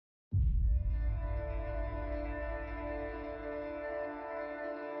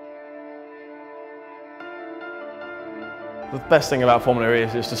The best thing about Formula E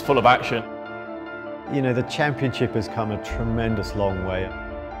is it's just full of action. You know, the championship has come a tremendous long way.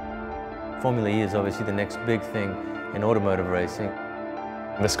 Formula E is obviously the next big thing in automotive racing.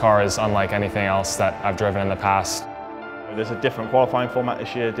 This car is unlike anything else that I've driven in the past. There's a different qualifying format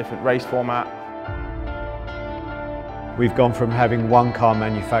this year, different race format. We've gone from having one car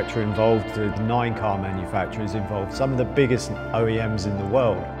manufacturer involved to 9 car manufacturers involved, some of the biggest OEMs in the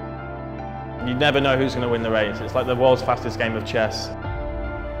world. You never know who's going to win the race. It's like the world's fastest game of chess.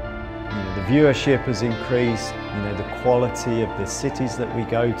 You know, the viewership has increased, you know, the quality of the cities that we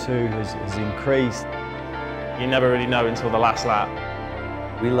go to has increased. You never really know until the last lap.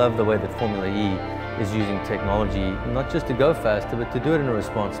 We love the way that Formula E is using technology, not just to go faster, but to do it in a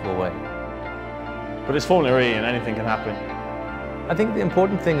responsible way. But it's Formula E and anything can happen. I think the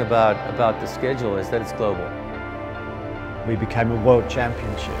important thing about the schedule is that it's global. We became a world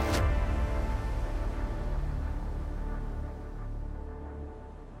championship.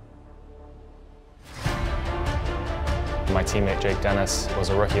 My teammate Jake Dennis was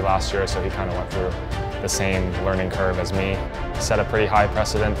a rookie last year, so he kind of went through the same learning curve as me. Set a pretty high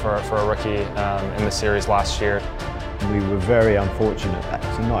precedent for a rookie in the series last year. We were very unfortunate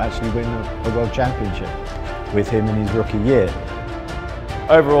to not actually win a world championship with him in his rookie year.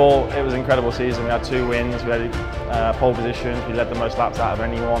 Overall, it was an incredible season. We had 2 wins, we had pole positions, we led the most laps out of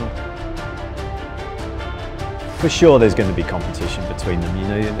anyone. For sure there's going to be competition between them, you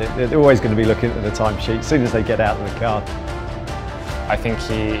know, they're always going to be looking at the timesheet as soon as they get out of the car. I think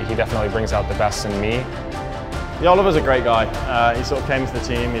he definitely brings out the best in me. Yeah, Oliver's a great guy. He sort of came to the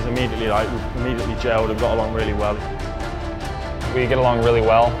team, he's immediately gelled and got along really well. We get along really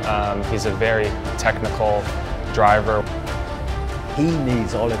well. He's a very technical driver. He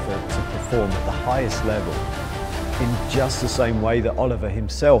needs Oliver to perform at the highest level in just the same way that Oliver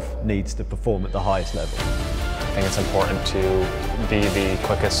himself needs to perform at the highest level. I think it's important to be the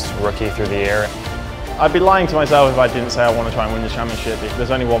quickest rookie through the air. I'd be lying to myself if I didn't say I want to try and win the championship.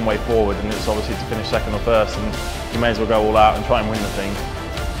 There's only one way forward, and it's obviously to finish second or first, and you may as well go all out and try and win the thing.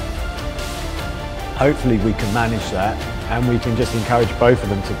 Hopefully we can manage that, and we can just encourage both of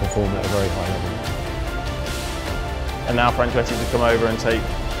them to perform at a very high level. And now for Andretti to come over and take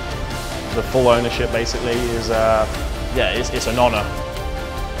the full ownership basically is, yeah, it's an honour.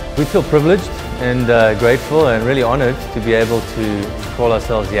 We feel privileged and grateful and really honoured to be able to call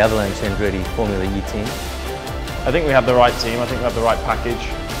ourselves the Avalanche Andretti Formula E team. I think we have the right team, I think we have the right package.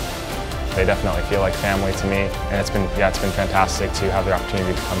 They definitely feel like family to me, and it's been fantastic to have the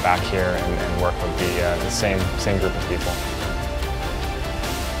opportunity to come back here and work with the same group of people.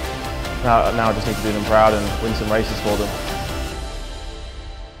 Now I just need to do them proud and win some races for them.